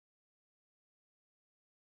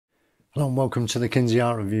Hello and welcome to the Kinsey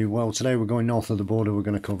Art Review. Well, today we're going north of the border. We're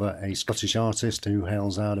going to cover a Scottish artist who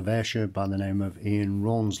hails out of Ayrshire by the name of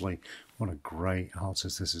Rawnsley. What a great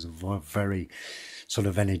artist. This is a very sort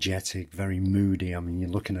of energetic, very moody. I mean, you're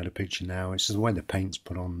looking at a picture now. It's just the way the paint's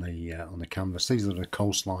put on the canvas. These are the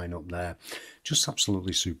coastline up there. Just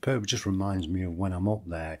absolutely superb. It just reminds me of when I'm up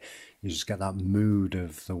there. You just get that mood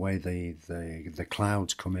of the way the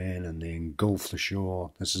clouds come in and they engulf the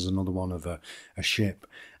shore. This is another one of a ship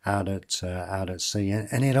out at sea,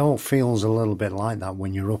 and it all feels a little bit like that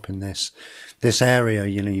when you're up in this area.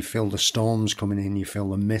 You know, you feel the storms coming in, you feel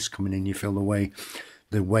the mist coming in, you feel the way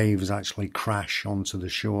the waves actually crash onto the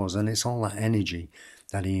shores, and it's all that energy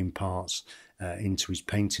that he imparts into his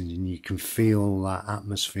paintings, and you can feel that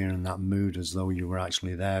atmosphere and that mood as though you were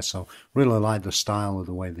actually there. So really like the style of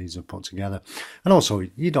the way these are put together. And also,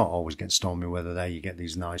 you don't always get stormy weather there. You get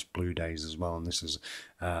these nice blue days as well, and this is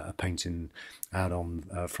a painting out on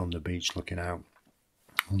from the beach looking out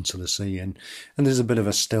onto the sea, and there's a bit of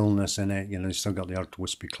a stillness in it. You know, you've still got the odd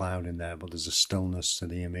wispy cloud in there, but there's a stillness to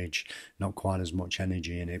the image, not quite as much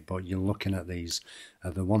energy in it. But you're looking at these,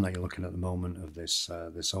 the one that you're looking at the moment of this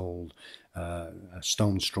old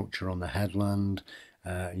stone structure on the headland.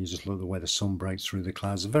 You just look at the way the sun breaks through the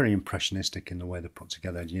clouds. They're very impressionistic in the way they're put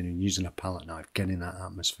together. You know, using a palette knife, getting that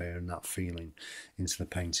atmosphere and that feeling into the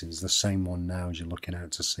paintings. The same one now as you're looking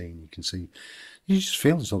out to sea, and you can see, you just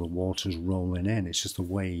feel as though the water's rolling in. It's just the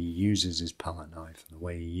way he uses his palette knife and the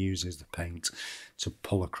way he uses the paint to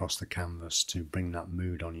pull across the canvas to bring that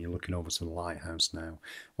mood on. You're looking over to the lighthouse now.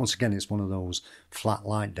 Once again, it's one of those flat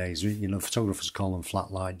light days. You know, photographers call them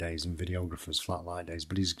flat light days and videographers flat light days,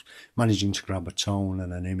 but he's managing to grab a tone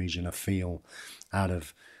and an image and a feel out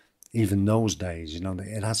of even those days. You know,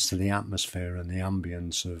 it adds to the atmosphere and the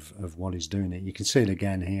ambience of what he's doing. It. You can see it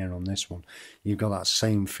again here on this one. You've got that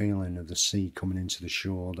same feeling of the sea coming into the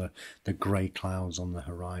shore, the grey clouds on the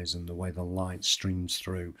horizon, the way the light streams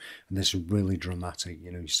through, and this is really dramatic.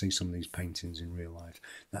 You know, you see some of these paintings in real life,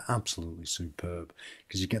 they're absolutely superb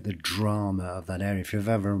because you get the drama of that area. If you've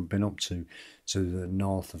ever been up to the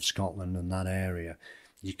north of Scotland and that area,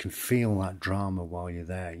 you can feel that drama while you're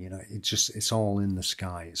there. You know, it's all in the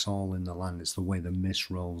sky, it's all in the land, it's the way the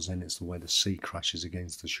mist rolls in, it's the way the sea crashes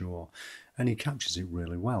against the shore, and he captures it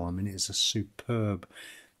really well. I mean, it's a superb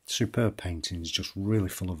painting. It's just really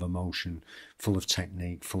full of emotion, full of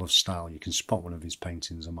technique, full of style. You can spot one of his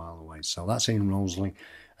paintings a mile away. So that's Ian Rawnsley.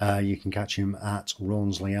 You can catch him at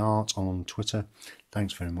Rawnsley Art on Twitter.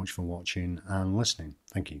 Thanks very much for watching and listening.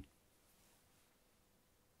 Thank you.